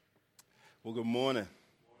Well, good morning.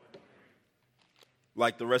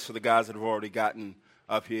 Like the rest of the guys that have already gotten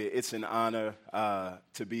up here, it's an honor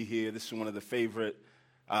to be here. This is one of the favorite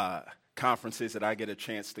conferences that I get a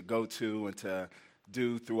chance to go to and to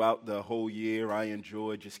do throughout the whole year. I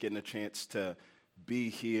enjoy just getting a chance to be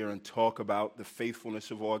here and talk about the faithfulness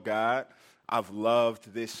of our God. I've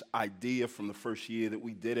loved this idea from the first year that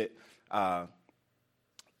we did it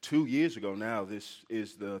 2 years ago now. This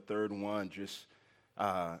is the third one, just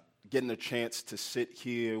getting a chance to sit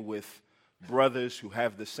here with brothers who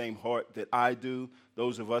have the same heart that I do,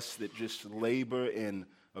 those of us that just labor in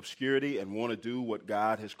obscurity and want to do what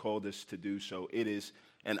God has called us to do. So it is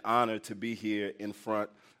an honor to be here in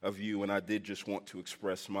front of you, and I did just want to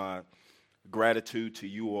express my gratitude to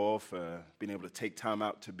you all for being able to take time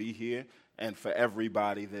out to be here and for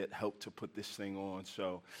everybody that helped to put this thing on.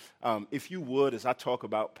 So if you would, as I talk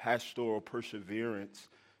about pastoral perseverance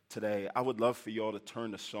today, I would love for y'all to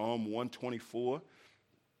turn to Psalm 124.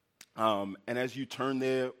 And as you turn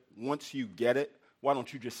there, once you get it, why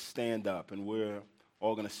don't you just stand up? And we're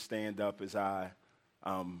all going to stand up as I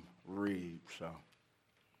read. So,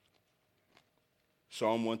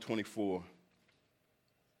 Psalm 124.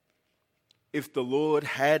 If the Lord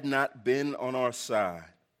had not been on our side,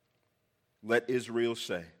 let Israel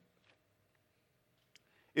say.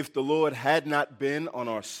 If the Lord had not been on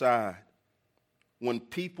our side, when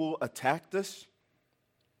people attacked us,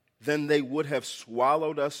 then they would have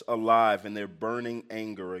swallowed us alive in their burning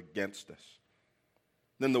anger against us.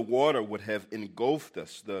 Then the water would have engulfed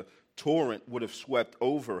us. The torrent would have swept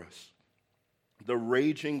over us. The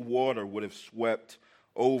raging water would have swept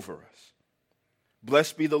over us.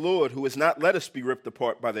 Blessed be the Lord, who has not let us be ripped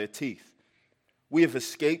apart by their teeth. We have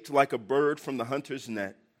escaped like a bird from the hunter's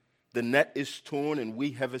net. The net is torn, and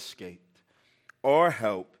we have escaped. Our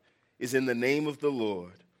help is in the name of the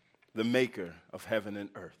Lord, the maker of heaven and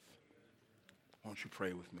earth. Won't you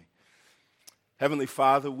pray with me? Heavenly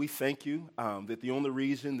Father, we thank you that the only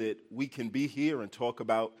reason that we can be here and talk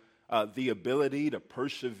about the ability to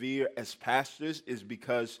persevere as pastors is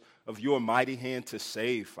because of your mighty hand to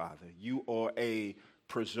save, Father. You are a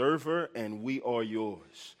preserver, and we are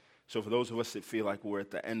yours. So for those of us that feel like we're at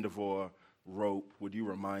the end of our rope, would you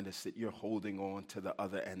remind us that you're holding on to the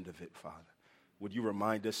other end of it, Father? Would you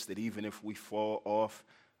remind us that even if we fall off,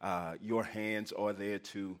 your hands are there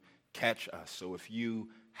to catch us. So if you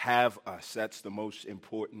have us, that's the most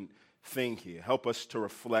important thing here. Help us to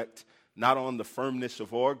reflect not on the firmness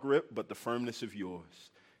of our grip, but the firmness of yours.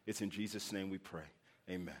 It's in Jesus' name we pray.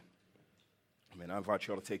 Amen. Amen. I invite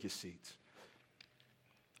you all to take your seats.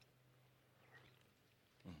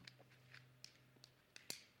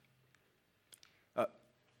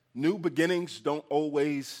 New beginnings don't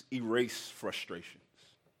always erase frustrations.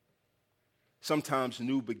 Sometimes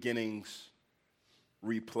new beginnings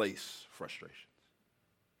replace frustrations.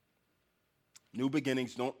 New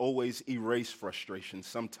beginnings don't always erase frustration.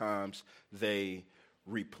 Sometimes they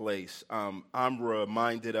replace. I'm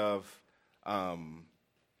reminded of when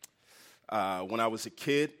I was a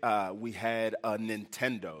kid, we had a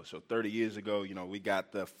Nintendo. So 30 years ago, we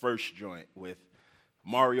got the first joint with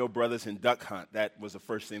Mario Brothers and Duck Hunt. That was the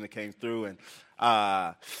first thing that came through.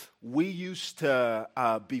 And we used to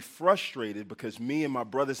be frustrated because me and my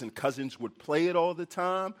brothers and cousins would play it all the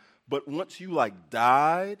time. But once you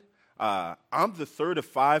died, I'm the third of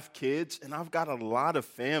 5 kids, and I've got a lot of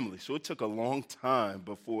family. So it took a long time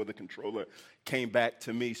before the controller came back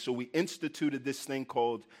to me. So we instituted this thing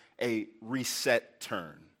called a reset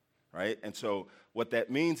turn, right? And so what that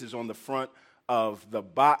means is on the front of the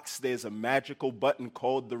box, there's a magical button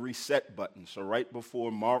called the reset button. So right before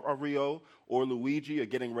Mario or Luigi are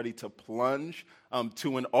getting ready to plunge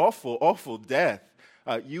to an awful, awful death,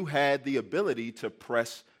 you had the ability to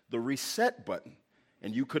press the reset button.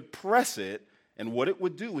 And you could press it, and what it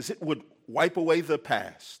would do is it would wipe away the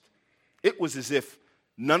past. It was as if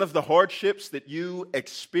none of the hardships that you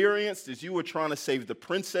experienced as you were trying to save the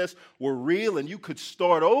princess were real, and you could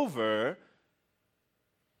start over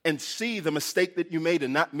and see the mistake that you made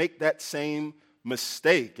and not make that same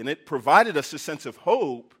mistake. And it provided us a sense of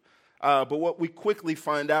hope, but what we quickly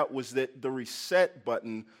find out was that the reset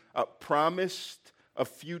button promised a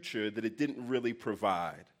future that it didn't really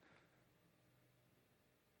provide.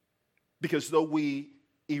 Because though we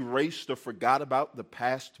erased or forgot about the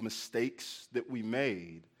past mistakes that we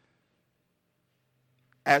made,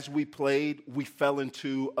 as we played, we fell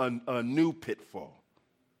into a new pitfall.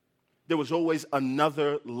 There was always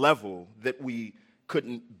another level that we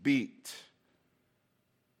couldn't beat.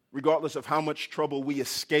 Regardless of how much trouble we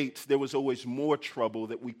escaped, there was always more trouble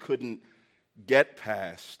that we couldn't get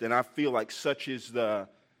past. And I feel like such is the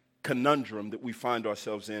conundrum that we find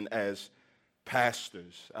ourselves in as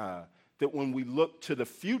pastors, that when we look to the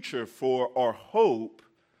future for our hope,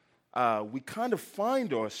 we kind of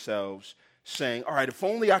find ourselves saying, all right, if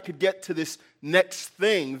only I could get to this next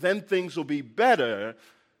thing, then things will be better.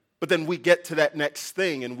 But then we get to that next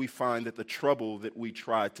thing and we find that the trouble that we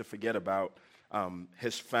tried to forget about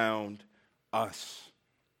has found us.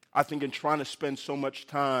 I think in trying to spend so much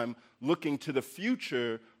time looking to the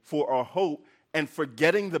future for our hope and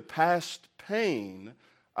forgetting the past pain,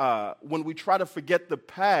 when we try to forget the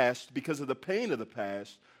past because of the pain of the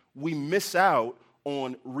past, we miss out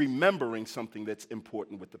on remembering something that's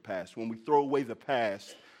important with the past. When we throw away the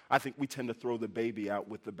past, I think we tend to throw the baby out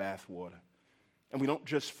with the bathwater. And we don't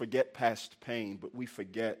just forget past pain, but we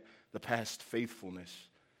forget the past faithfulness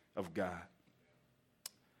of God.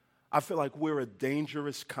 I feel like we're a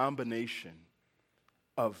dangerous combination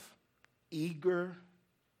of eager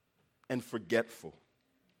and forgetful.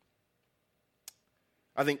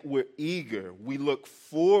 I think we're eager, we look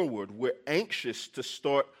forward, we're anxious to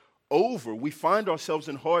start over. We find ourselves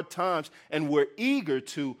in hard times, and we're eager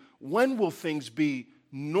to, when will things be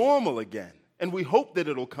normal again? And we hope that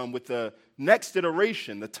it'll come with the next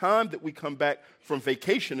iteration, the time that we come back from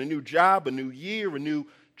vacation, a new job, a new year, a new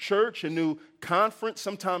church, a new conference.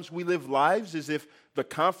 Sometimes we live lives as if the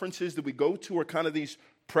conferences that we go to are kind of these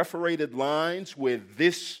perforated lines where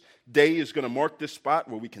this day is going to mark this spot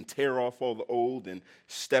where we can tear off all the old and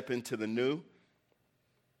step into the new.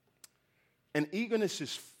 And eagerness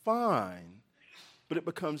is fine, but it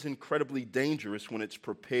becomes incredibly dangerous when it's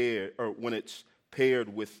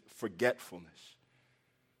paired with forgetfulness.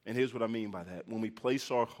 And here's what I mean by that. When we place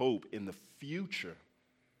our hope in the future,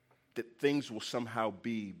 that things will somehow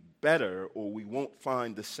be better or we won't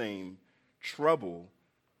find the same trouble,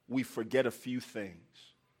 we forget a few things.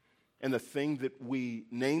 And the thing that we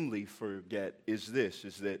namely forget is this,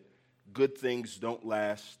 is that good things don't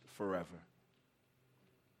last forever.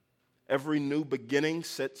 Every new beginning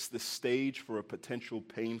sets the stage for a potential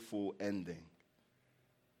painful ending.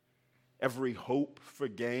 Every hope for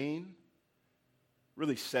gain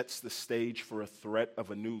really sets the stage for a threat of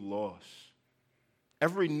a new loss.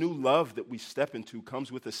 Every new love that we step into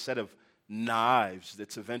comes with a set of knives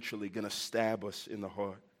that's eventually going to stab us in the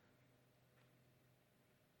heart.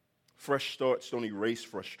 Fresh starts don't erase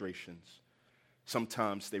frustrations.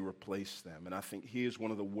 Sometimes they replace them. And I think here's one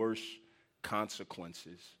of the worst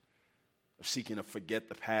consequences of seeking to forget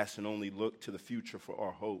the past and only look to the future for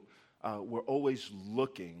our hope. We're always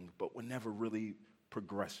looking, but we're never really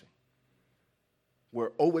progressing.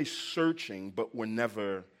 We're always searching, but we're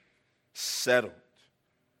never settled.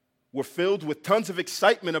 We're filled with tons of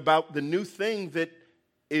excitement about the new thing that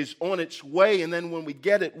is on its way, and then when we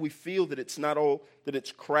get it, we feel that it's not all that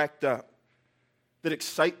it's cracked up. That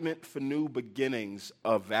excitement for new beginnings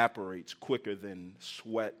evaporates quicker than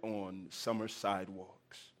sweat on summer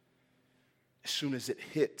sidewalks. As soon as it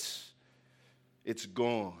hits, it's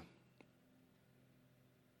gone.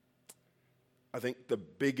 I think the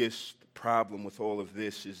biggest problem with all of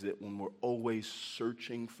this is that when we're always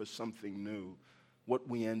searching for something new, what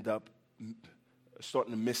we end up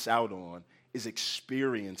starting to miss out on is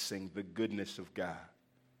experiencing the goodness of God.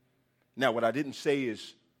 Now, what I didn't say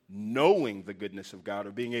is knowing the goodness of God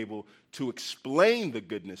or being able to explain the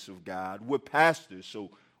goodness of God. We're pastors,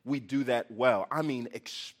 so we do that well. I mean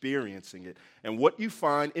experiencing it. And what you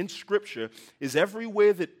find in Scripture is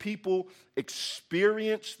everywhere that people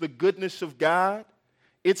experience the goodness of God,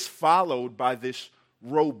 it's followed by this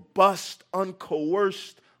robust,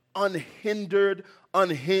 uncoerced, unhindered,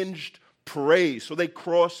 unhinged praise. So they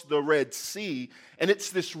cross the Red Sea, and it's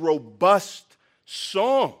this robust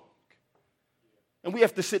song. And we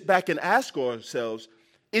have to sit back and ask ourselves,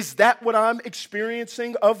 is that what I'm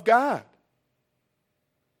experiencing of God?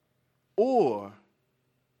 Or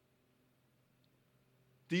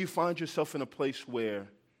do you find yourself in a place where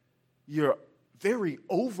you're very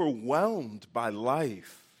overwhelmed by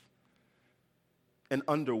life and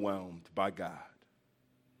underwhelmed by God?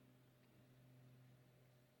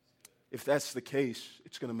 If that's the case,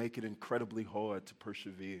 it's going to make it incredibly hard to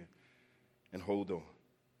persevere and hold on.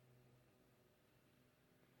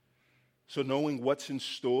 So knowing what's in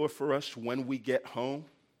store for us when we get home,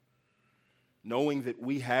 knowing that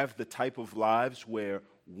we have the type of lives where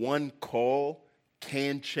one call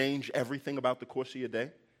can change everything about the course of your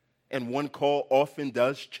day, and one call often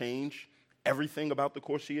does change everything about the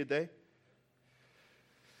course of your day,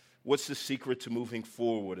 what's the secret to moving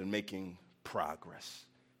forward and making progress?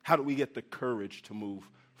 How do we get the courage to move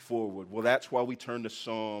forward? Well, that's why we turn to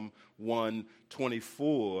Psalm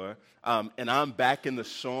 124. And I'm back in the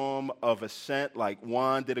Psalm of Ascent, like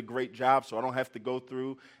Juan did a great job, so I don't have to go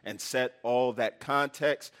through and set all that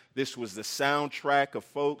context. This was the soundtrack of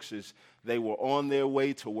folks as they were on their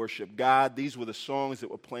way to worship God. These were the songs that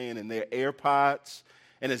were playing in their AirPods.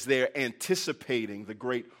 And as they're anticipating the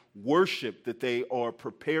great worship that they are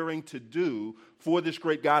preparing to do for this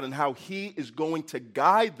great God and how he is going to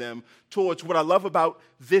guide them towards, what I love about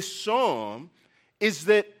this psalm is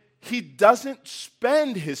that he doesn't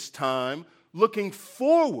spend his time looking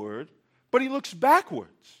forward, but he looks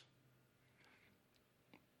backwards.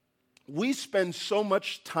 We spend so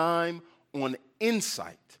much time on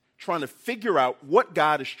insight, trying to figure out what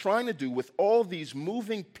God is trying to do with all these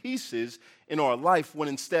moving pieces in our life, when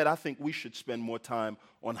instead I think we should spend more time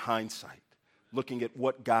on hindsight, looking at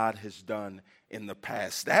what God has done in the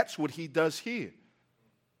past. That's what he does here.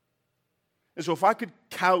 And so if I could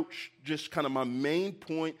couch just kind of my main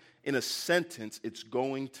point in a sentence, it's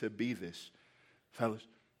going to be this. Fellas,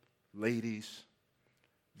 ladies,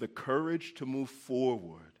 the courage to move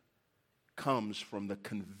forward comes from the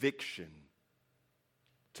conviction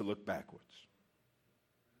to look backwards.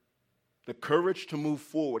 The courage to move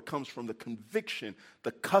forward comes from the conviction,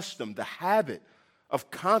 the custom, the habit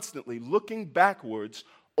of constantly looking backwards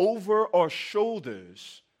over our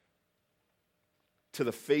shoulders to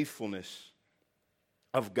the faithfulness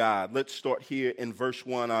of God. Let's start here in verse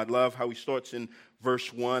 1. I love how he starts in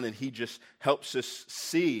verse 1, and he just helps us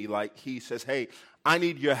see, like he says, hey, I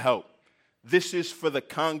need your help. This is for the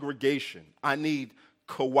congregation. I need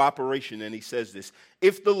cooperation. And he says this,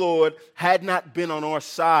 if the Lord had not been on our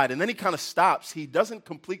side, and then he kind of stops. He doesn't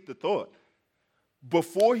complete the thought.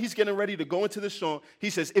 Before he's getting ready to go into the song, he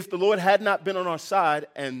says, if the Lord had not been on our side,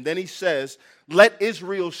 and then he says, let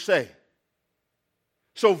Israel say.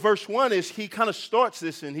 So verse 1 is, he kind of starts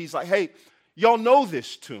this and he's like, hey, y'all know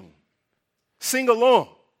this tune. Sing along.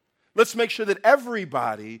 Let's make sure that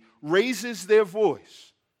everybody raises their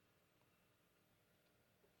voice.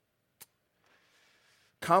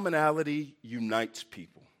 Commonality unites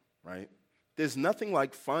people, right? There's nothing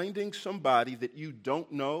like finding somebody that you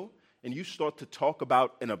don't know and you start to talk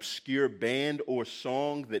about an obscure band or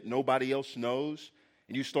song that nobody else knows,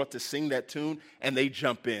 and you start to sing that tune, and they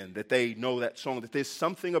jump in, that they know that song, that there's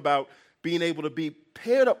something about being able to be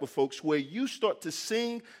paired up with folks where you start to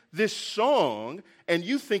sing this song, and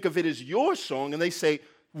you think of it as your song, and they say,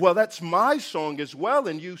 well, that's my song as well,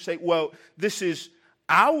 and you say, well, this is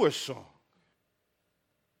our song.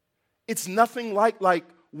 It's nothing like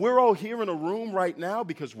we're all here in a room right now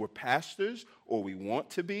because we're pastors, or we want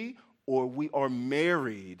to be, or we are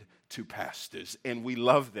married to pastors, and we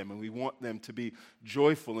love them, and we want them to be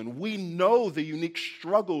joyful, and we know the unique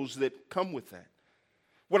struggles that come with that.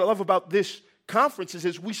 What I love about this conference is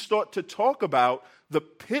as we start to talk about the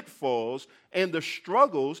pitfalls and the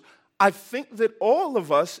struggles, I think that all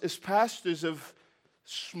of us as pastors of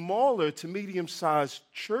smaller to medium-sized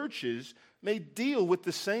churches may deal with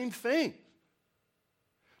the same thing.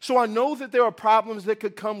 So I know that there are problems that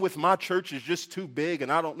could come with my church is just too big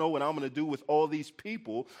and I don't know what I'm going to do with all these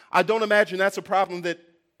people. I don't imagine that's a problem that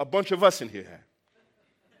a bunch of us in here have.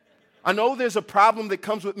 I know there's a problem that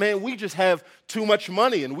comes with, man, we just have too much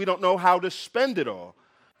money and we don't know how to spend it all.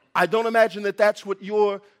 I don't imagine that that's what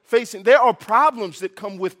you're facing. There are problems that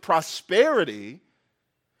come with prosperity,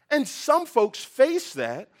 and some folks face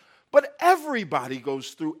that, but everybody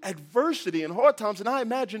goes through adversity and hard times, and I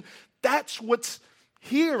imagine that's what's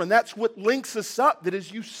here, and that's what links us up, that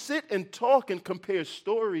as you sit and talk and compare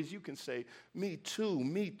stories, you can say, me too,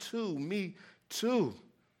 me too, me too.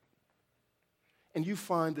 And you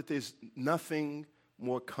find that there's nothing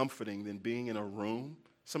more comforting than being in a room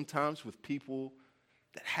sometimes with people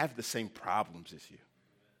that have the same problems as you.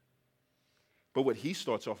 But what he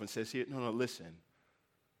starts off and says here, no, listen.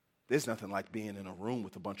 There's nothing like being in a room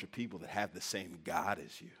with a bunch of people that have the same God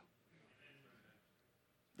as you.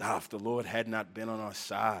 Now, if the Lord had not been on our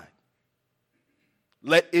side,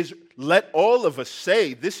 let all of us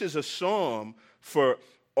say, this is a psalm for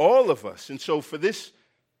all of us. And so for this,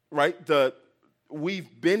 right,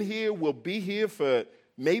 we've been here, we'll be here for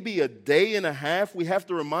maybe a day and a half. We have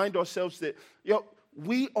to remind ourselves that,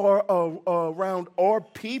 we are around our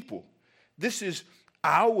people. This is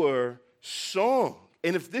our song.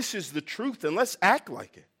 And if this is the truth, then let's act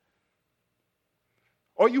like it.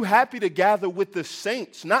 Are you happy to gather with the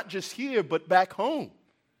saints, not just here, but back home?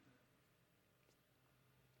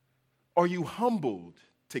 Are you humbled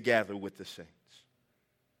to gather with the saints?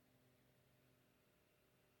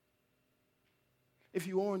 If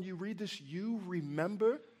you are and you read this, you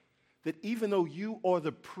remember that even though you are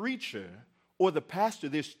the preacher or the pastor,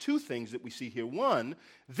 there's two things that we see here. One,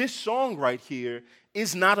 this song right here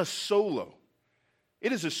is not a solo.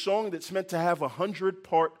 It is a song that's meant to have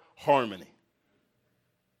 100-part harmony.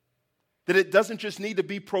 That it doesn't just need to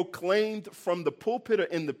be proclaimed from the pulpit or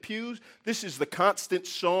in the pews. This is the constant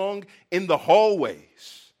song in the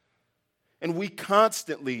hallways. And we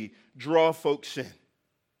constantly draw folks in.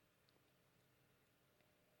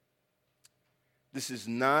 This is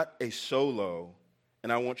not a solo,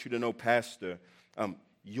 and I want you to know, Pastor,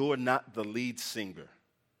 you're not the lead singer.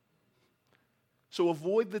 So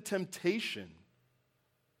avoid the temptation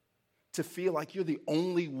to feel like you're the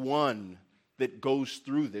only one that goes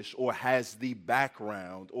through this or has the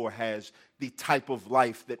background or has the type of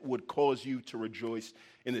life that would cause you to rejoice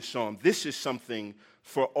in this psalm. This is something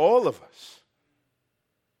for all of us.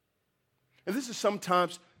 And this is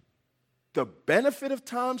sometimes the benefit of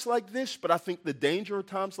times like this, but I think the danger of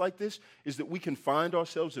times like this is that we can find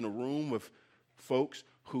ourselves in a room with folks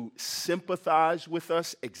who sympathize with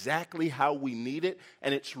us exactly how we need it,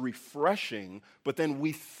 and it's refreshing, but then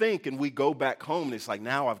we think and we go back home, and it's like,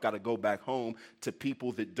 now I've got to go back home to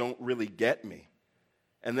people that don't really get me.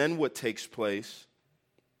 And then what takes place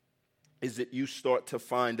is that you start to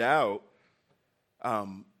find out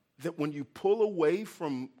that when you pull away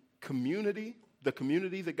from community, the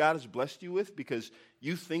community that God has blessed you with, because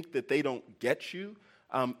you think that they don't get you,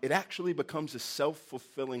 it actually becomes a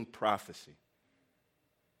self-fulfilling prophecy.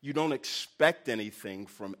 You don't expect anything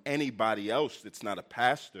from anybody else that's not a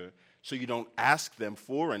pastor, so you don't ask them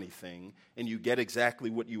for anything, and you get exactly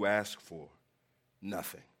what you ask for,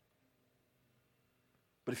 nothing.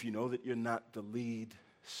 But if you know that you're not the lead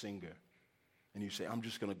singer, and you say, I'm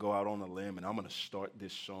just going to go out on a limb, and I'm going to start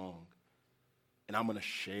this song, and I'm going to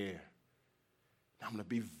share, I'm going to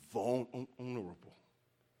be vulnerable,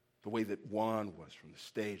 the way that Juan was from the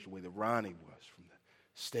stage, the way that Ronnie was from the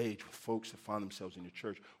stage with folks that find themselves in your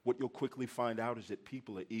church, what you'll quickly find out is that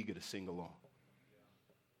people are eager to sing along.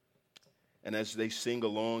 And as they sing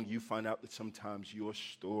along, you find out that sometimes your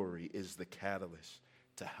story is the catalyst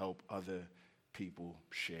to help other people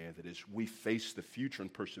share. That as we face the future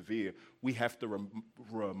and persevere, we have to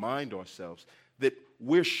remind ourselves that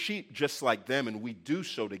we're sheep just like them, and we do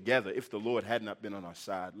so together. If the Lord had not been on our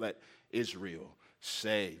side, let Israel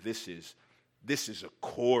say, this is a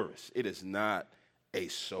chorus. It is not a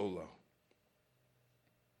solo.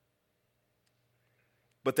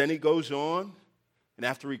 But then he goes on, and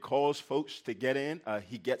after he calls folks to get in,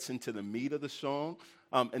 he gets into the meat of the song.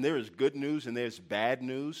 And there is good news and there's bad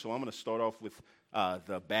news. So I'm going to start off with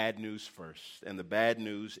the bad news first. And the bad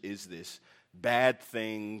news is this: bad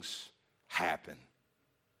things happen.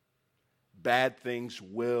 Bad things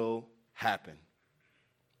will happen.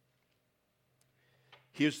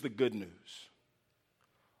 Here's the good news.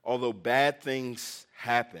 Although bad things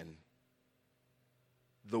happen,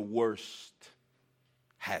 the worst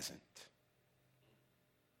hasn't.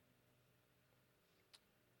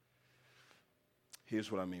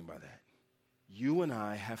 Here's what I mean by that. You and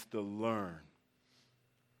I have to learn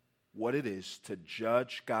what it is to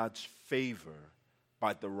judge God's favor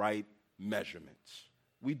by the right measurements.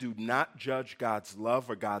 We do not judge God's love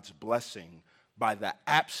or God's blessing by the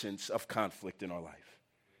absence of conflict in our life.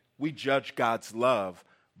 We judge God's love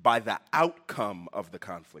by the outcome of the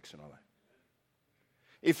conflicts in our life.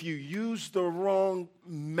 If you use the wrong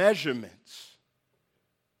measurements,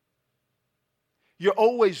 you're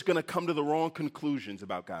always going to come to the wrong conclusions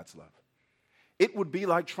about God's love. It would be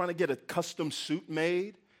like trying to get a custom suit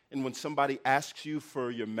made, and when somebody asks you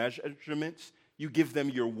for your measurements, you give them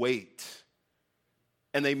your weight,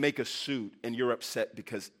 and they make a suit, and you're upset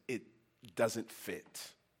because it doesn't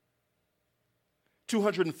fit.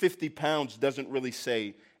 250 pounds doesn't really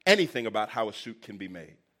say anything about how a suit can be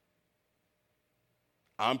made.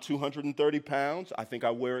 I'm 230 pounds. I think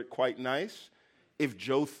I wear it quite nice. If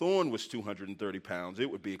Joe Thorne was 230 pounds, it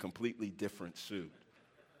would be a completely different suit.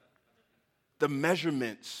 The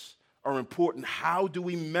measurements are important. How do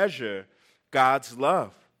we measure God's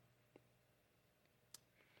love?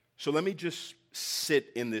 So let me just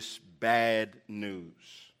sit in this bad news.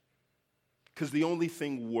 Because the only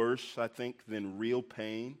thing worse, I think, than real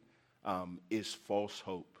pain is false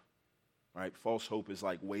hope. Right? False hope is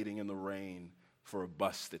like waiting in the rain for a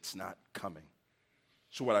bus that's not coming.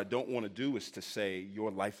 So what I don't want to do is to say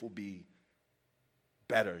your life will be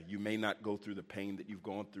better. You may not go through the pain that you've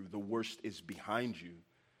gone through. The worst is behind you.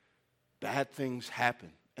 Bad things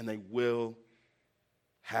happen, and they will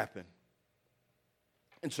happen.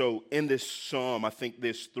 And so in this psalm, I think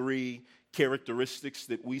there's three characteristics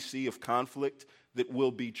that we see of conflict that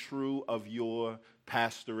will be true of your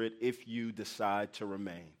pastorate if you decide to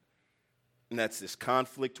remain. And that's this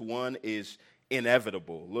conflict. One is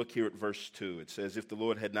inevitable. Look here at verse 2. It says, if the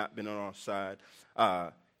Lord had not been on our side,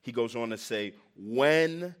 he goes on to say,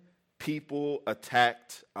 when people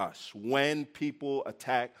attacked us, when people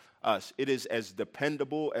attack us, it is as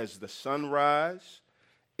dependable as the sunrise.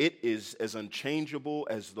 It is as unchangeable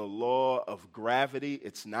as the law of gravity.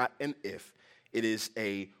 It's not an if. It is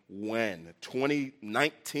a when.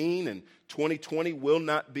 2019 and 2020 will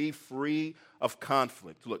not be free of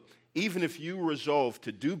conflict. Look, even if you resolve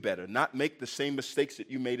to do better, not make the same mistakes that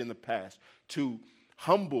you made in the past, to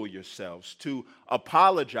humble yourselves, to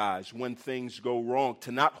apologize when things go wrong,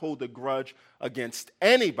 to not hold a grudge against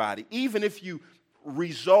anybody, even if you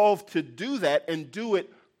resolve to do that and do it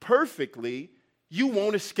perfectly, you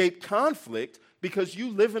won't escape conflict because you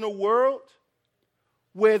live in a world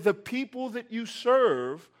where the people that you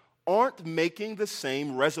serve aren't making the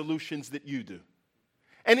same resolutions that you do.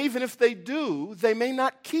 And even if they do, they may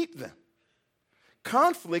not keep them.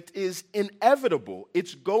 Conflict is inevitable.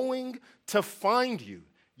 It's going to find you.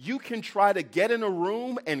 You can try to get in a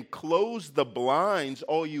room and close the blinds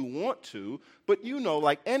all you want to, but you know,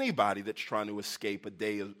 like anybody that's trying to escape a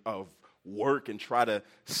day of work and try to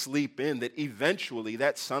sleep in, that eventually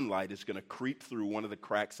that sunlight is going to creep through one of the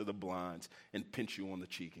cracks of the blinds and pinch you on the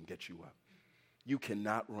cheek and get you up. You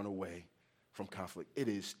cannot run away from conflict. It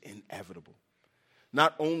is inevitable.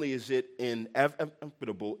 Not only is it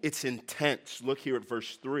inevitable, it's intense. Look here at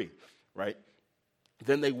verse 3, right?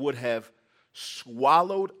 Then they would have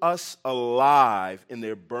swallowed us alive in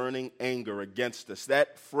their burning anger against us.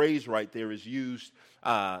 That phrase right there is used.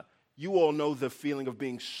 You all know the feeling of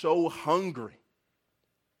being so hungry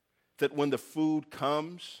that when the food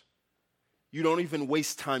comes, you don't even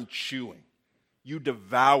waste time chewing. You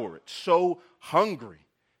devour it. So hungry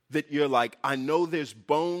that you're like, I know there's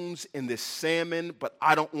bones in this salmon, but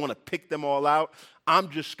I don't want to pick them all out. I'm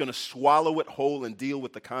just going to swallow it whole and deal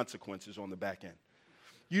with the consequences on the back end.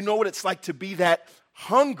 You know what it's like to be that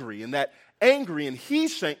hungry and that angry. And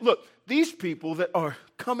he's saying, look, these people that are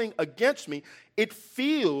coming against me, it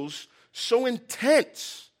feels so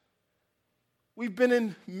intense. We've been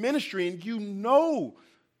in ministry, and you know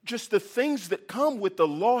just the things that come with the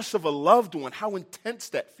loss of a loved one, how intense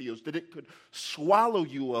that feels, that it could swallow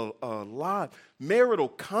you alive. Marital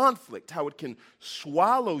conflict, how it can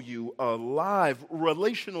swallow you alive.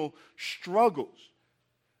 Relational struggles.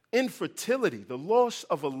 Infertility, the loss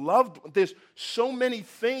of a loved one. There's so many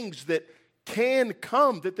things that can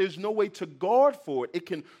come that there's no way to guard for it. It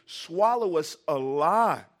can swallow us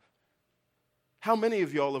alive. How many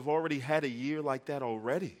of y'all have already had a year like that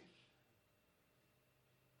already?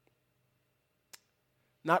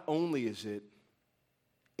 Not only is it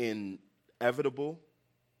inevitable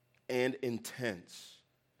and intense,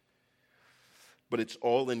 but it's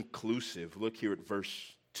all inclusive. Look here at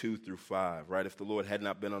verse 2 through 5, right? If the Lord had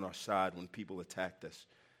not been on our side when people attacked us,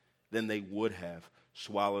 then they would have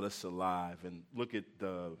swallowed us alive. And look at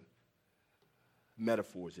the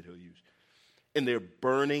metaphors that he'll use. In their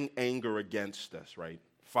burning anger against us, right?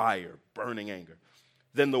 Fire, burning anger.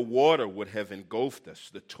 Then the water would have engulfed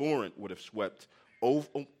us. The torrent would have swept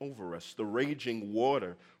over us. The raging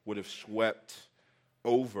water would have swept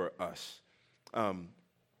over us.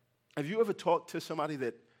 Have you ever talked to somebody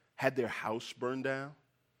that had their house burned down?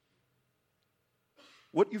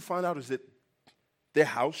 What you find out is that their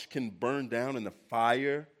house can burn down and the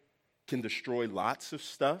fire can destroy lots of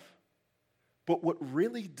stuff. But what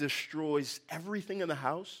really destroys everything in the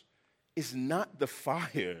house is not the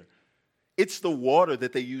fire. It's the water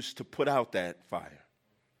that they use to put out that fire.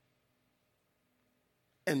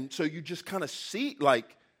 And so you just kind of see,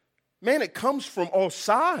 like, man, it comes from all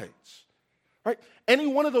sides, right? Any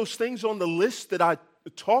one of those things on the list that I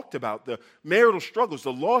talked about, the marital struggles,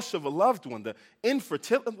 the loss of a loved one, the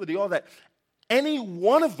infertility, all that, any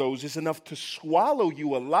one of those is enough to swallow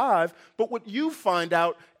you alive. But what you find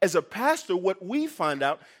out as a pastor, what we find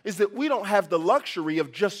out is that we don't have the luxury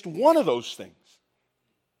of just one of those things.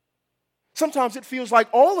 Sometimes it feels like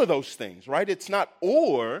all of those things, right? It's not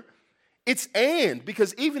or, it's and,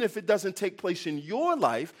 because even if it doesn't take place in your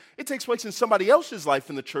life, it takes place in somebody else's life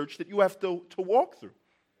in the church that you have to walk through.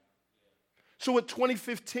 So what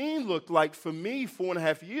 2015 looked like for me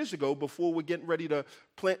 4.5 years ago, before we're getting ready to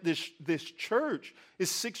plant this church,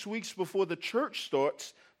 is 6 weeks before the church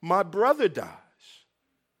starts, my brother dies.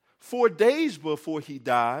 4 days before he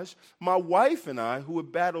dies, my wife and I, who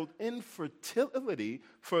have battled infertility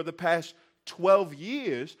for the past 12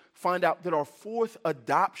 years, find out that our fourth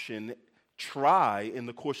adoption try in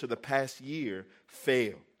the course of the past year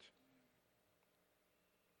failed.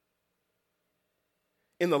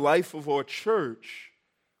 In the life of our church,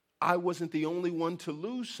 I wasn't the only one to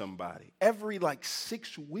lose somebody. Every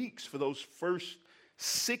 6 weeks for those first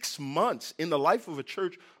 6 months in the life of a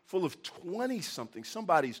church full of 20-something,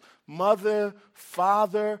 somebody's mother,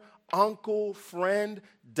 father, uncle, friend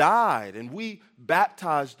died. And we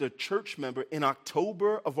baptized a church member in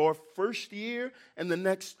October of our first year, and the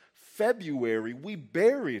next February we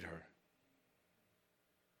buried her.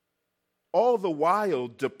 All the while,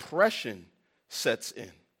 depression sets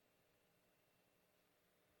in.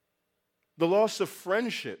 The loss of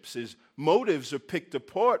friendships is motives are picked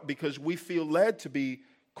apart because we feel led to be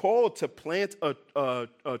called to plant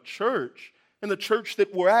a church, and the church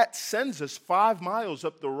that we're at sends us 5 miles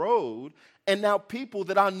up the road, and now people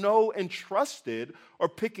that I know and trusted are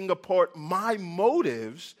picking apart my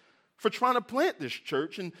motives for trying to plant this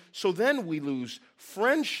church, and so then we lose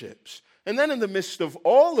friendships. And then in the midst of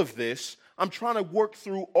all of this, I'm trying to work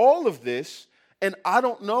through all of this, and I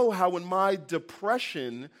don't know how in my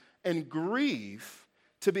depression and grief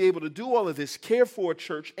to be able to do all of this, care for a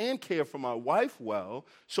church and care for my wife well,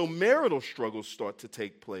 so marital struggles start to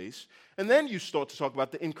take place. And then you start to talk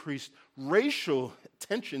about the increased racial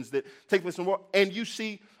tensions that take place in the world, and you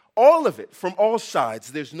see all of it from all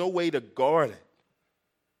sides. There's no way to guard it.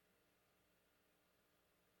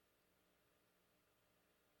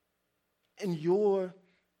 And you're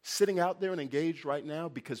sitting out there and engaged right now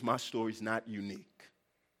because my story's not unique.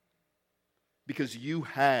 Because you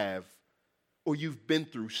have, or you've been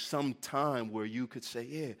through some time where you could say,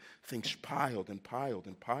 yeah, things piled and piled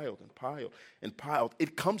and piled and piled and piled.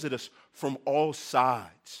 It comes at us from all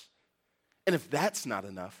sides. And if that's not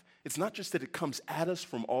enough, it's not just that it comes at us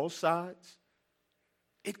from all sides,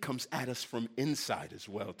 it comes at us from inside as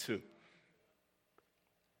well, too.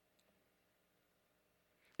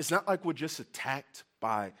 It's not like we're just attacked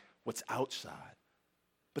by what's outside,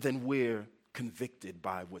 but then we're convicted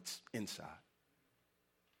by what's inside.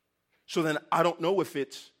 So then I don't know if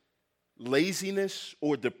it's laziness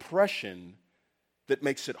or depression that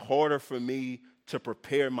makes it harder for me to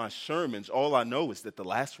prepare my sermons. All I know is that the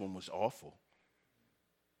last one was awful.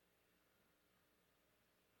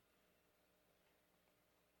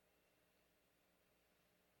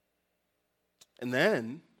 And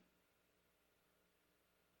then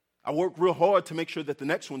I work real hard to make sure that the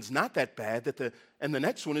next one's not that bad, and the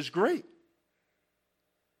next one is great.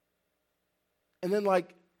 And then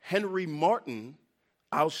like Henry Martin,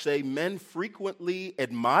 I'll say, men frequently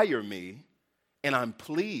admire me, and I'm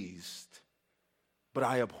pleased, but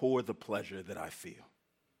I abhor the pleasure that I feel.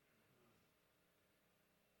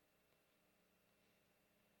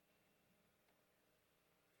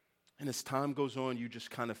 And as time goes on, you just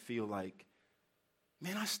kind of feel like,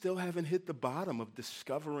 man, I still haven't hit the bottom of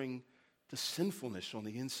discovering the sinfulness on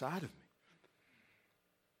the inside of me.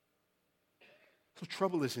 So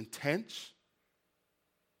trouble is intense.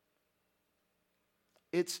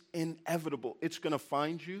 It's inevitable. It's going to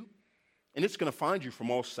find you, and it's going to find you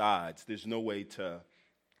from all sides. There's no way to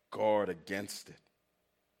guard against it.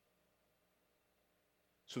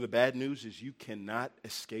 So the bad news is you cannot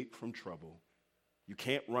escape from trouble. You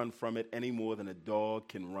can't run from it any more than a dog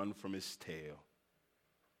can run from his tail.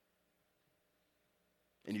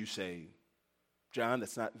 And you say, John,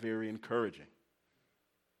 that's not very encouraging.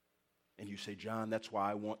 And you say, John, that's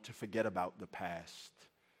why I want to forget about the past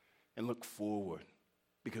and look forward.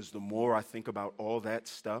 Because the more I think about all that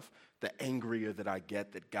stuff, the angrier that I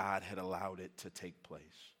get that God had allowed it to take place.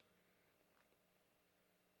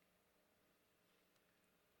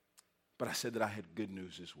 But I said that I had good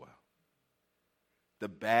news as well. The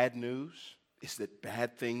bad news is that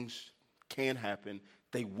bad things can happen.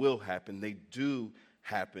 They will happen. They do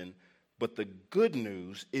happen. But the good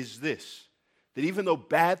news is this, that even though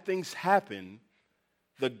bad things happen,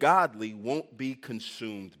 the godly won't be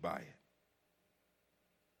consumed by it.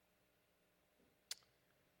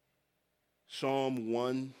 Psalm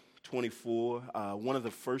 124, one of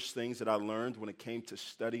the first things that I learned when it came to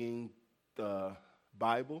studying the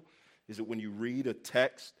Bible is that when you read a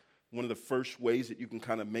text, one of the first ways that you can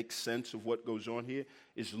kind of make sense of what goes on here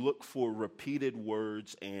is look for repeated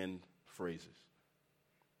words and phrases.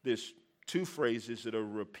 There's 2 phrases that are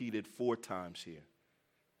repeated 4 times here.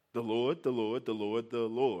 The Lord, the Lord, the Lord, the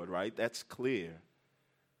Lord, right? That's clear.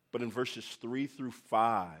 But in verses 3 through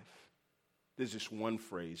 5, there's this one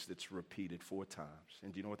phrase that's repeated 4 times.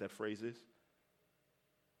 And do you know what that phrase is?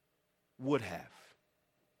 Would have.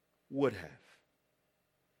 Would have.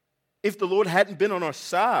 If the Lord hadn't been on our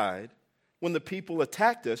side when the people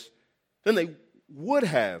attacked us, then they would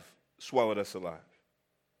have swallowed us alive.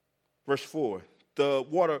 Verse 4, the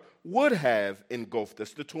water would have engulfed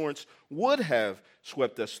us. The torrents would have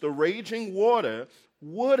swept us. The raging water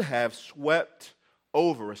would have swept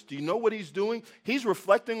over us. Do you know what he's doing? He's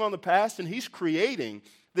reflecting on the past, and he's creating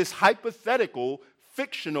this hypothetical,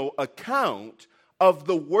 fictional account of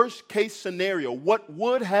the worst case scenario, what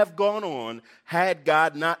would have gone on had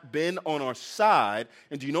God not been on our side.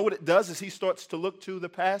 And do you know what it does as he starts to look to the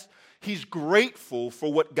past? He's grateful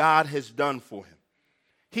for what God has done for him.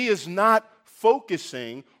 He is not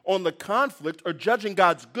focusing on the conflict or judging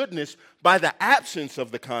God's goodness by the absence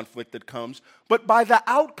of the conflict that comes, but by the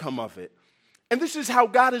outcome of it. And this is how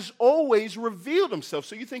God has always revealed himself.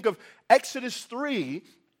 So you think of Exodus 3,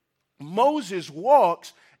 Moses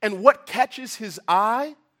walks, and what catches his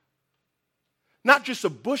eye? Not just a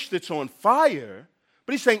bush that's on fire,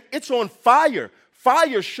 but he's saying it's on fire.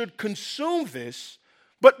 Fire should consume this,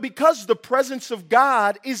 but because the presence of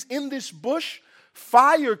God is in this bush,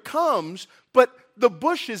 fire comes, but the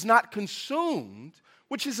bush is not consumed,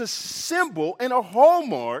 which is a symbol and a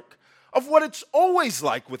hallmark of what it's always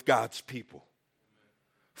like with God's people.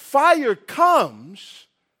 Fire comes,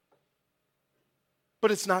 but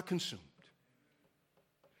it's not consumed.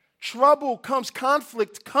 Trouble comes,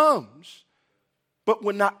 conflict comes, but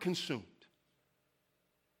we're not consumed.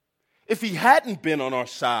 If he hadn't been on our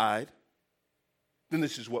side, then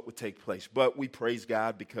this is what would take place. But we praise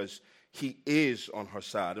God because he is on our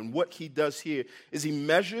side. And what he does here is he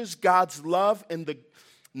measures God's love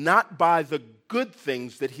not by the good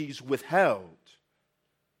things that he's withheld,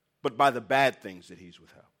 but by the bad things that he's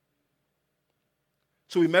withheld.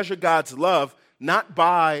 So we measure God's love not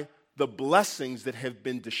by the blessings that have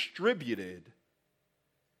been distributed,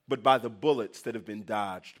 but by the bullets that have been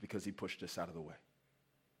dodged because he pushed us out of the way.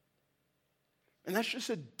 And that's just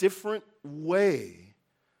a different way,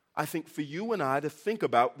 I think, for you and I to think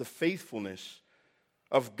about the faithfulness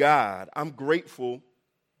of God. I'm grateful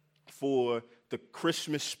for the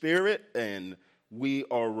Christmas spirit, and we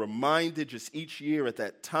are reminded just each year at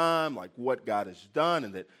that time, like what God has done,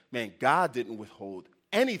 and that, man, God didn't withhold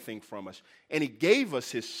anything from us. And he gave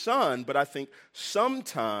us his son, but I think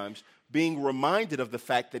sometimes being reminded of the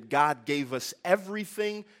fact that God gave us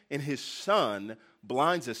everything in his son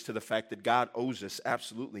blinds us to the fact that God owes us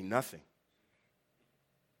absolutely nothing.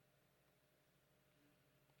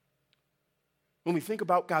 When we think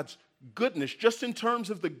about God's goodness, just in terms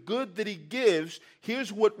of the good that he gives,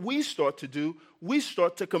 here's what we start to do. We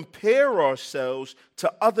start to compare ourselves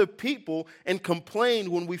to other people and complain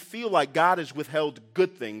when we feel like God has withheld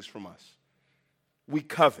good things from us. We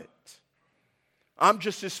covet. I'm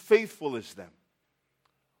just as faithful as them.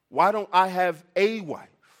 Why don't I have a wife,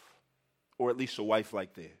 or at least a wife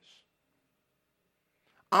like theirs?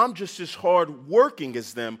 I'm just as hard working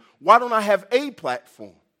as them. Why don't I have a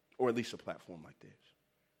platform, or at least a platform like theirs?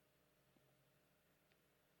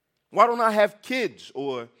 Why don't I have kids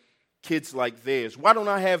or kids like theirs? Why don't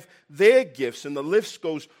I have their gifts? And the list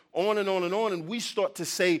goes on and on and on. And we start to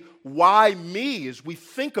say, why me? As we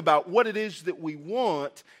think about what it is that we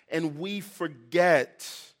want, and we forget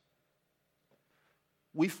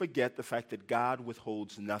the fact that God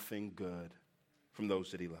withholds nothing good from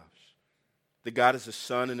those that he loves. That God is a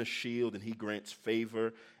sun and a shield, and he grants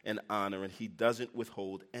favor and honor, and he doesn't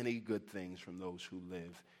withhold any good things from those who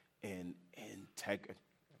live in integrity.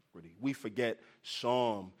 We forget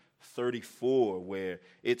Psalm 34, where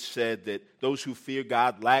it said that those who fear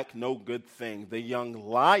God lack no good thing. The young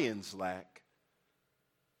lions lack.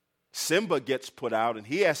 Simba gets put out, and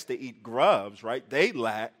he has to eat grubs, right? They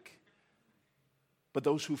lack. But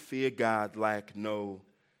those who fear God lack no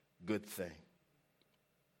good thing.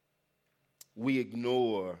 We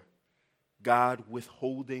ignore God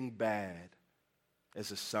withholding bad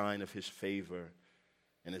as a sign of his favor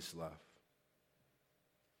and his love.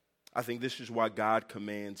 I think this is why God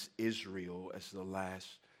commands Israel as the last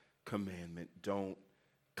commandment, don't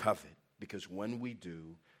covet. Because when we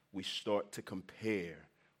do, we start to compare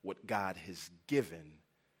what God has given,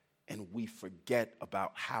 and we forget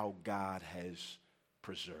about how God has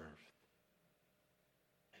preserved.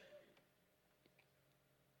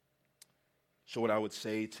 So what I would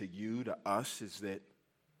say to you, to us, is that,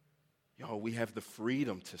 we have the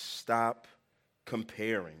freedom to stop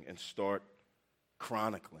comparing and start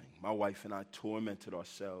chronicling. My wife and I tormented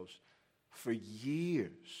ourselves for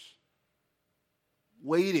years,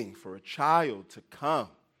 waiting for a child to come.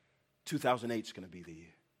 2008 is going to be the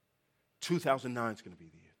year. 2009 is going to be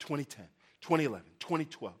the year. 2010, 2011,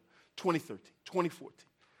 2012, 2013, 2014,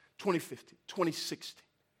 2015, 2016.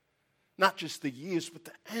 Not just the years, but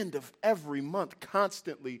the end of every month,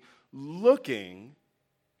 constantly looking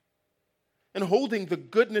and holding the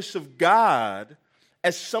goodness of God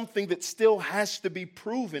as something that still has to be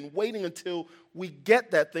proven, waiting until we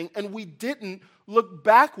get that thing. And we didn't look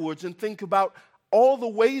backwards and think about all the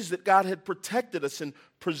ways that God had protected us and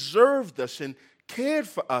preserved us and cared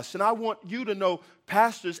for us. And I want you to know,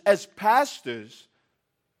 pastors, as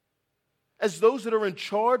those that are in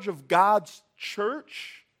charge of God's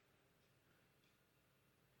church,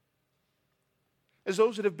 as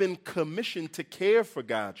those that have been commissioned to care for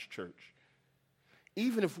God's church,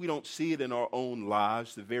 even if we don't see it in our own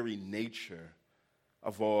lives, the very nature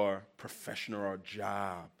of our profession or our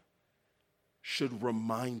job should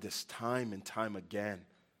remind us time and time again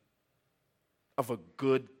of a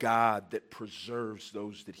good God that preserves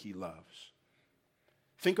those that he loves.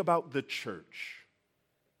 Think about the church.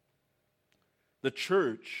 The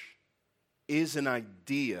church is an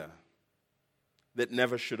idea that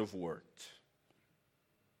never should have worked.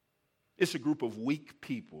 It's a group of weak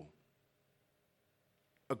people,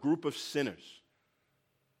 a group of sinners,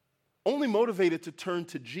 only motivated to turn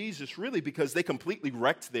to Jesus really because they completely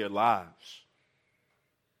wrecked their lives.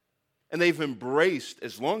 And they've embraced,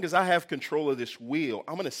 as long as I have control of this wheel,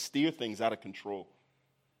 I'm going to steer things out of control.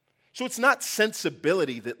 So it's not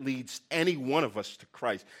sensibility that leads any one of us to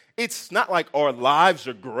Christ. It's not like our lives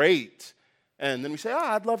are great, and then we say,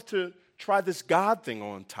 I'd love to try this God thing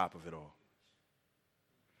on top of it all.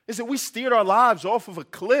 It's that we steered our lives off of a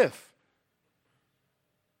cliff.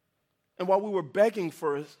 And while we were begging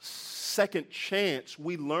for a second chance,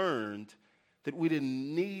 we learned that we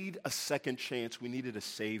didn't need a second chance. We needed a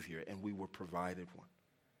Savior, and we were provided one.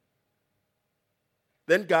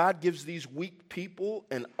 Then God gives these weak people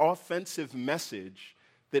an offensive message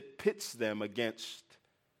that pits them against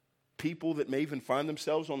people that may even find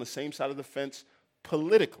themselves on the same side of the fence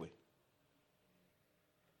politically.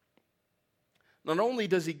 Not only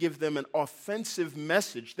does he give them an offensive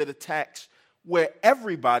message that attacks where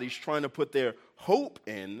everybody's trying to put their hope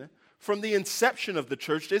in, from the inception of the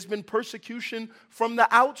church, there's been persecution from the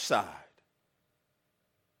outside.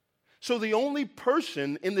 So the only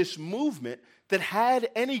person in this movement that had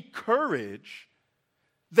any courage,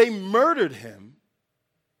 they murdered him.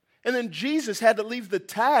 And then Jesus had to leave the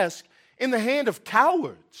task in the hand of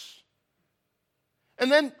cowards.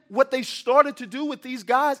 And then what they started to do with these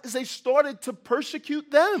guys is they started to persecute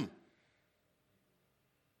them.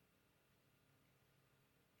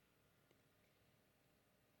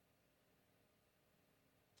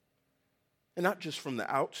 And not just from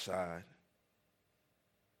the outside.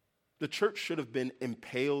 The church should have been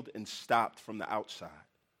impaled and stopped from the outside.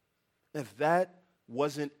 If that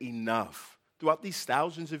wasn't enough, throughout these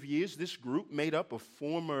thousands of years, this group made up of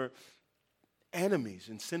former enemies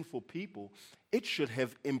and sinful people, it should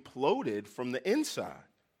have imploded from the inside.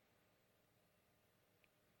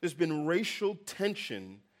 There's been racial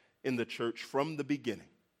tension in the church from the beginning.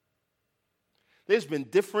 There's been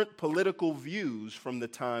different political views from the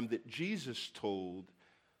time that Jesus told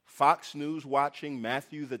Fox News watching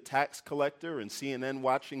Matthew the tax collector and CNN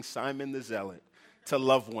watching Simon the zealot to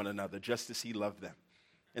love one another just as he loved them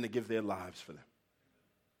and to give their lives for them.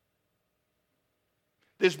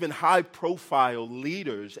 There's been high-profile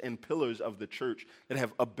leaders and pillars of the church that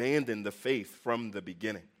have abandoned the faith from the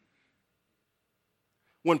beginning.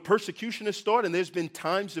 When persecution has started and there's been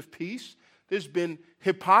times of peace, there's been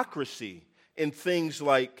hypocrisy in things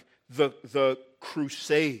like the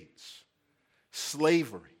Crusades,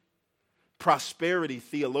 slavery, prosperity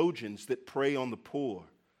theologians that prey on the poor,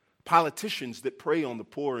 politicians that prey on the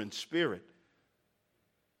poor in spirit.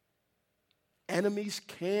 Enemies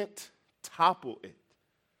can't topple it.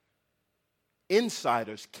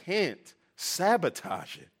 Insiders can't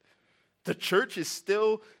sabotage it. The church is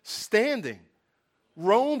still standing.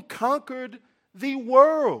 Rome conquered the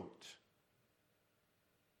world.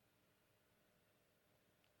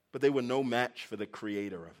 But they were no match for the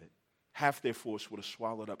creator of it. Half their force would have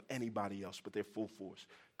swallowed up anybody else, but their full force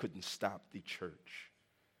couldn't stop the church.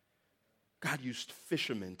 God used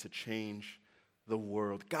fishermen to change the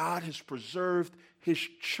world. God has preserved his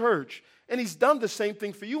church, and he's done the same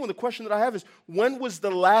thing for you. And the question that I have is, when was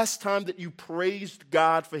the last time that you praised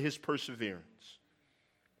God for his perseverance?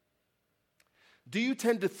 Do you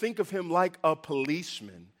tend to think of him like a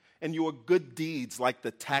policeman and your good deeds like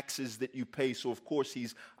the taxes that you pay, so of course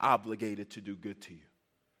he's obligated to do good to you?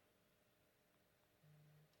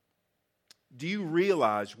 Do you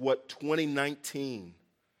realize what 2019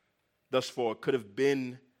 thus far could have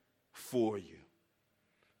been for you?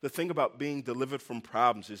 The thing about being delivered from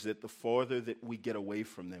problems is that the farther that we get away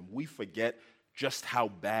from them, we forget just how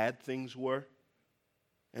bad things were,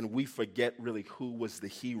 and we forget really who was the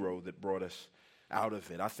hero that brought us out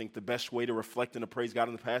of it. I think the best way to reflect and to praise God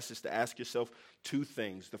in the past is to ask yourself two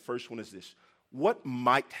things. The first one is this: what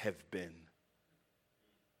might have been?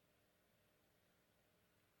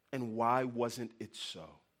 And why wasn't it so?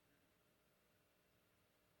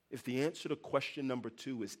 if the answer to question number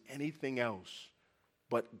 2 is anything else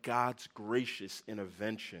but God's gracious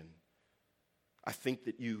intervention, I think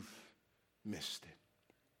that you've missed it.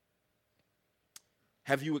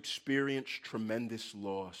 Have you experienced tremendous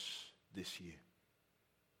loss this year?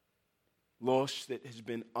 Loss that has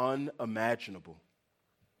been unimaginable.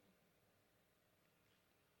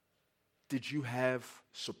 Did you have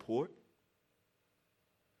support?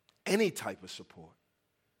 Any type of support?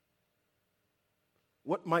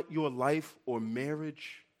 What might your life or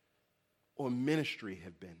marriage or ministry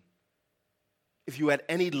have been if you had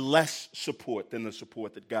any less support than the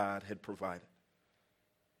support that God had provided?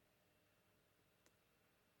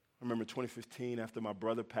 I remember 2015, after my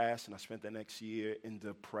brother passed, and I spent the next year in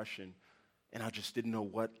depression, and I just didn't know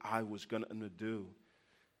what I was going to do.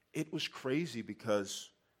 It was crazy because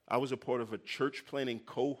I was a part of a church planting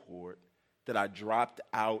cohort that I dropped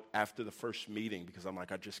out after the first meeting because I'm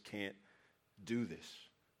like, I just can't do this.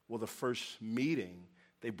 Well, the first meeting,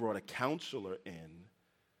 they brought a counselor in.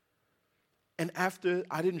 And after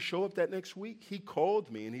I didn't show up that next week, he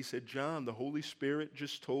called me and he said, John, the Holy Spirit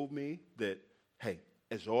just told me that, hey,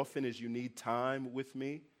 as often as you need time with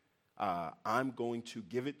me, I'm going to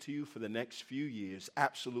give it to you for the next few years,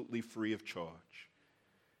 absolutely free of charge.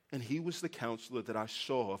 And he was the counselor that I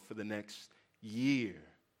saw for the next year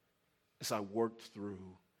as I worked through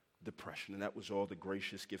depression. And that was all the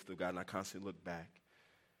gracious gift of God. And I constantly look back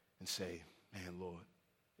and say, man, Lord,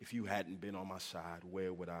 if you hadn't been on my side,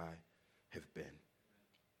 where would I have been?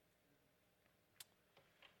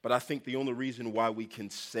 But I think the only reason why we can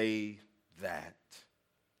say that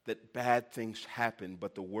bad things happen,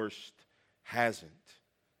 but the worst hasn't,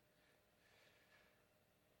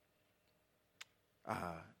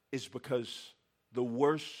 is because the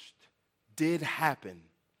worst did happen,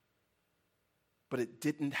 but it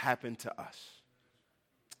didn't happen to us.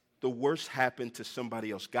 The worst happened to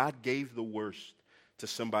somebody else. God gave the worst to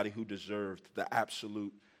somebody who deserved the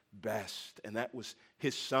absolute best, and that was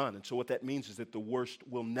his son. And so what that means is that the worst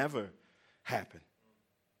will never happen.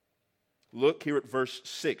 Look here at verse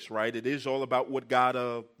 6, right? It is all about what God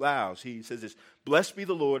allows. He says this, blessed be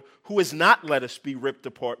the Lord who has not let us be ripped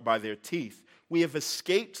apart by their teeth. We have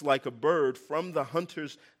escaped like a bird from the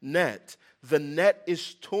hunter's net. The net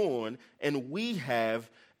is torn and we have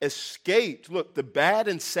escaped. Look, the bad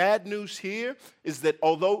and sad news here is that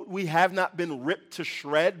although we have not been ripped to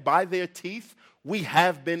shred by their teeth, we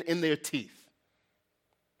have been in their teeth.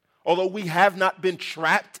 Although we have not been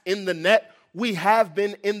trapped in the net, we have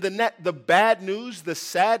been in the net. The bad news, the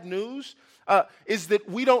sad news, is that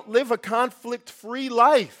we don't live a conflict-free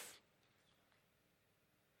life.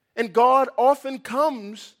 And God often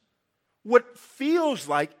comes what feels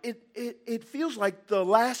like, it feels like the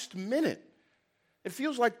last minute. It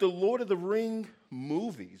feels like the Lord of the Ring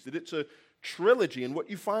movies, that it's a trilogy. And what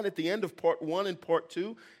you find at the end of part 1 and part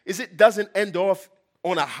 2 is it doesn't end off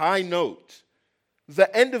on a high note.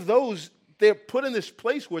 The end of those, they're put in this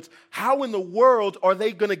place where it's, how in the world are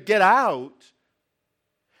they going to get out?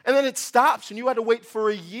 And then it stops and you had to wait for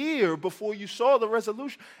a year before you saw the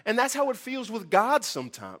resolution. And that's how it feels with God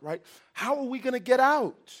sometimes, right? How are we going to get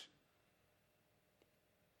out?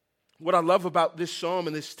 What I love about this psalm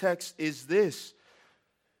and this text is this.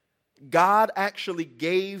 God actually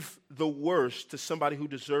gave the worst to somebody who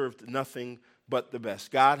deserved nothing but the best.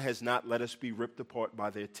 God has not let us be ripped apart by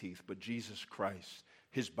their teeth, but Jesus Christ,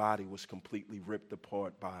 his body was completely ripped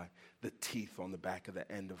apart by the teeth on the back of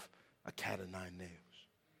the end of a cat of nine nails.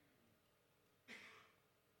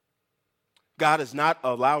 God has not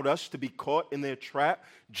allowed us to be caught in their trap.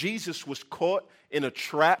 Jesus was caught in a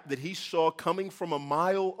trap that he saw coming from a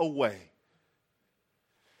mile away.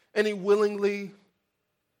 And he willingly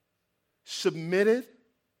submitted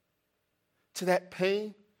to that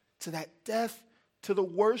pain, to that death, to the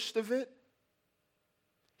worst of it.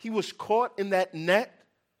 He was caught in that net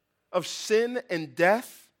of sin and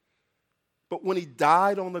death. But when he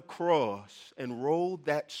died on the cross and rolled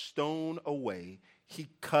that stone away, he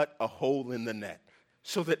cut a hole in the net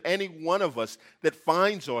so that any one of us that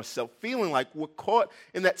finds ourselves feeling like we're caught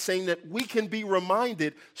in that saying that we can be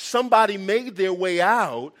reminded somebody made their way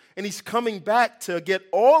out and he's coming back to get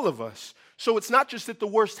all of us. So it's not just that the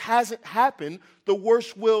worst hasn't happened, the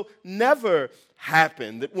worst will never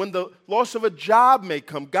happen. That when the loss of a job may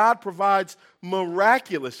come, God provides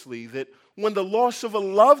miraculously. That when the loss of a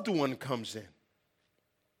loved one comes in,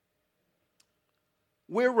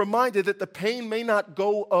 we're reminded that the pain may not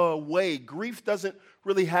go away. Grief doesn't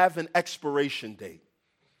really have an expiration date,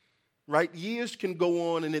 right? Years can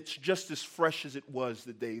go on and it's just as fresh as it was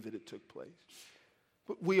the day that it took place.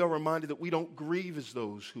 But we are reminded that we don't grieve as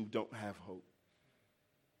those who don't have hope.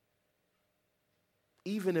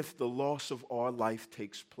 even if the loss of our life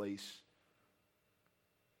takes place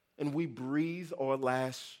and we breathe our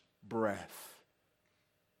last breath,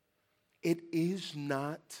 it is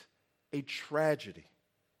not a tragedy.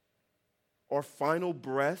 Our final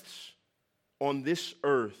breaths on this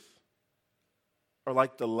earth are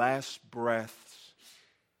like the last breaths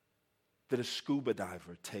that a scuba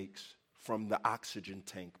diver takes from the oxygen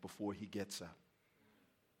tank before he gets up.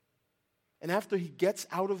 And after he gets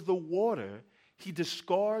out of the water, he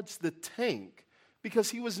discards the tank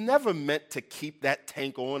because he was never meant to keep that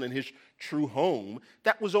tank on in his true home.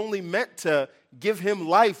 That was only meant to give him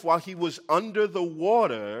life while he was under the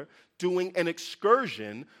water doing an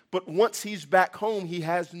excursion. But once he's back home, he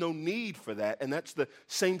has no need for that. And that's the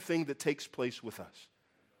same thing that takes place with us.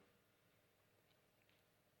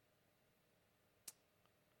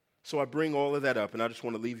 So I bring all of that up, and I just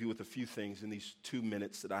want to leave you with a few things in these 2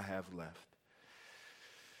 minutes that I have left.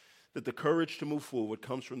 That the courage to move forward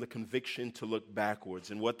comes from the conviction to look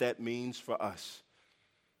backwards. And what that means for us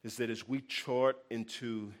is that as we chart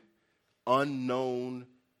into unknown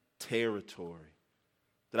territory,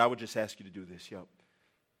 that I would just ask you to do this.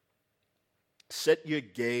 Set your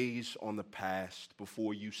gaze on the past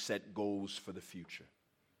before you set goals for the future.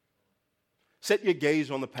 Set your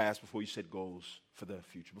gaze on the past before you set goals for the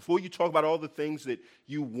future. Before you talk about all the things that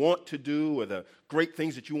you want to do or the great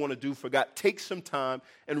things that you want to do for God, take some time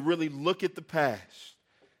and really look at the past.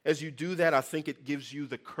 As you do that, I think it gives you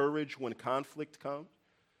the courage when conflict comes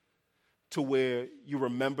to where you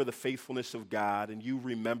remember the faithfulness of God and you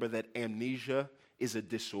remember that amnesia is a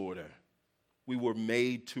disorder. We were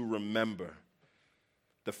made to remember.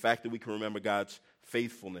 The fact that we can remember God's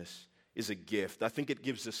faithfulness is a gift. I think it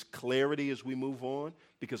gives us clarity as we move on,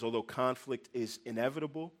 because although conflict is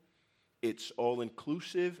inevitable, it's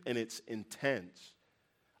all-inclusive and it's intense.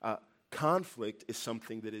 Conflict is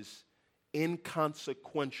something that is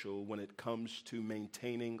inconsequential when it comes to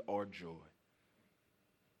maintaining our joy.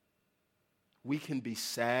 We can be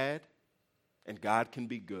sad and God can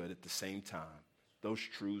be good at the same time. Those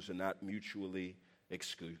truths are not mutually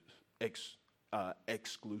exclusive.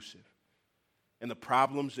 And the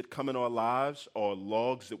problems that come in our lives are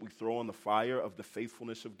logs that we throw on the fire of the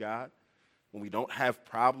faithfulness of God. When we don't have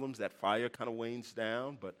problems, that fire kind of wanes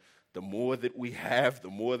down. But the more that we have, the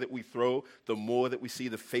more that we throw, the more that we see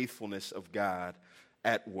the faithfulness of God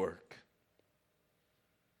at work.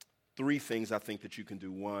 3 things I think that you can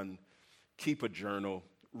do. 1, keep a journal.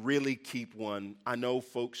 Really keep one. I know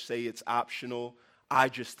folks say it's optional. I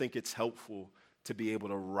just think it's helpful to be able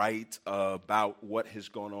to write about what has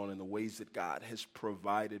gone on and the ways that God has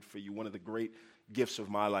provided for you. One of the great gifts of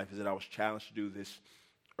my life is that I was challenged to do this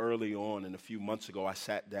early on, and a few months ago I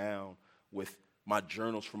sat down with my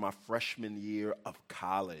journals from my freshman year of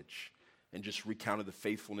college and just recounted the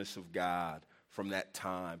faithfulness of God from that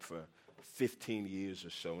time for 15 years or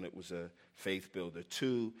so, and it was a faith builder.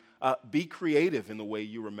 2, be creative in the way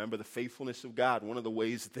you remember the faithfulness of God. One of the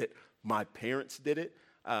ways that my parents did it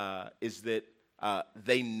is that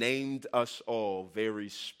they named us all very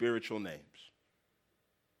spiritual names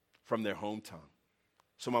from their hometown.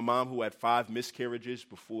 So my mom, who had 5 miscarriages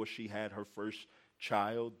before she had her first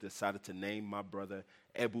child, decided to name my brother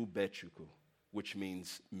Ebu Bechuku, which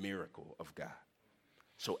means miracle of God.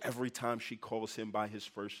 So every time she calls him by his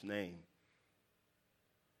first name,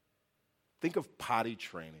 think of potty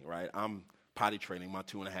training, right? I'm potty training my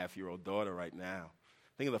 2.5-year-old daughter right now.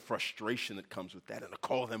 Think of the frustration that comes with that, and to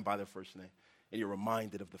call them by their first name. And you're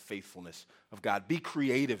reminded of the faithfulness of God. Be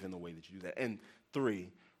creative in the way that you do that. And 3,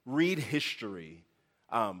 read history,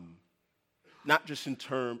 not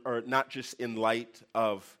just in light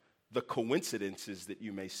of the coincidences that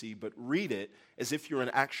you may see, but read it as if you're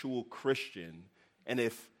an actual Christian, and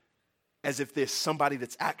as if there's somebody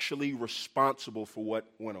that's actually responsible for what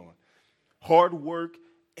went on. Hard work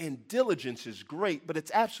and diligence is great, but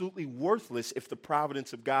it's absolutely worthless if the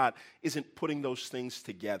providence of God isn't putting those things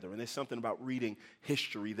together. And there's something about reading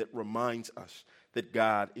history that reminds us that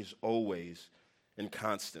God is always and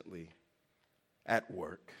constantly at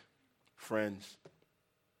work. Friends,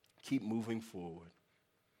 keep moving forward.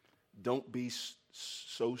 Don't be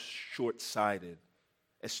so short-sighted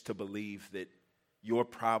as to believe that your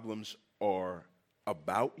problems are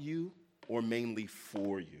about you or mainly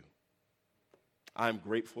for you. I'm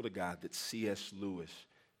grateful to God that C.S. Lewis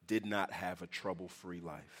did not have a trouble-free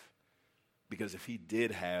life. Because if he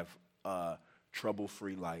did have a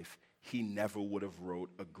trouble-free life, he never would have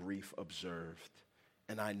wrote A Grief Observed.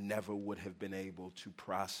 And I never would have been able to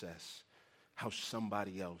process how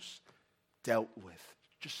somebody else dealt with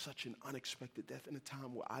just such an unexpected death in a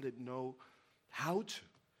time where I didn't know how to.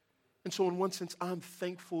 And so in one sense, I'm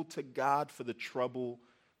thankful to God for the trouble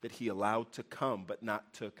that he allowed to come, but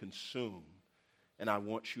not to consume. And I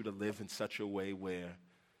want you to live in such a way where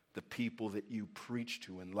the people that you preach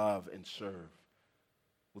to and love and serve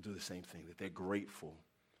will do the same thing, that they're grateful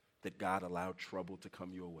that God allowed trouble to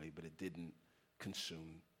come your way, but it didn't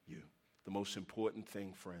consume you. The most important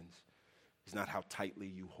thing, friends, is not how tightly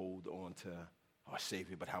you hold on to our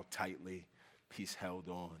Savior, but how tightly he's held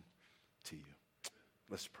on to you.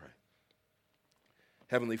 Let's pray.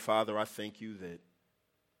 Heavenly Father, I thank you that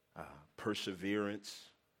perseverance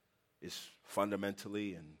is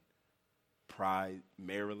fundamentally and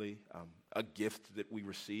primarily a gift that we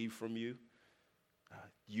receive from you.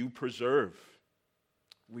 You preserve.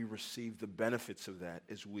 We receive the benefits of that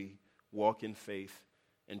as we walk in faith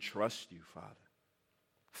and trust you, Father.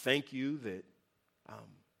 Thank you that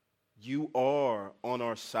you are on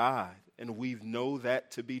our side, and we know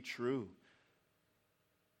that to be true.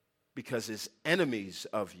 Because as enemies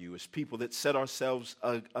of you, as people that set ourselves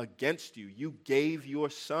against you, you gave your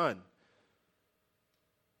Son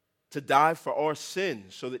to die for our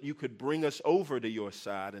sins so that you could bring us over to your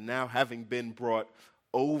side. And now, having been brought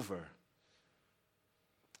over,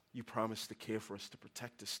 you promise to care for us, to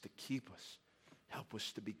protect us, to keep us. Help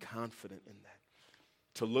us to be confident in that,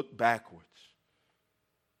 to look backwards.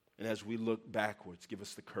 And as we look backwards, give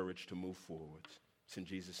us the courage to move forwards. It's in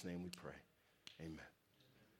Jesus' name we pray. Amen.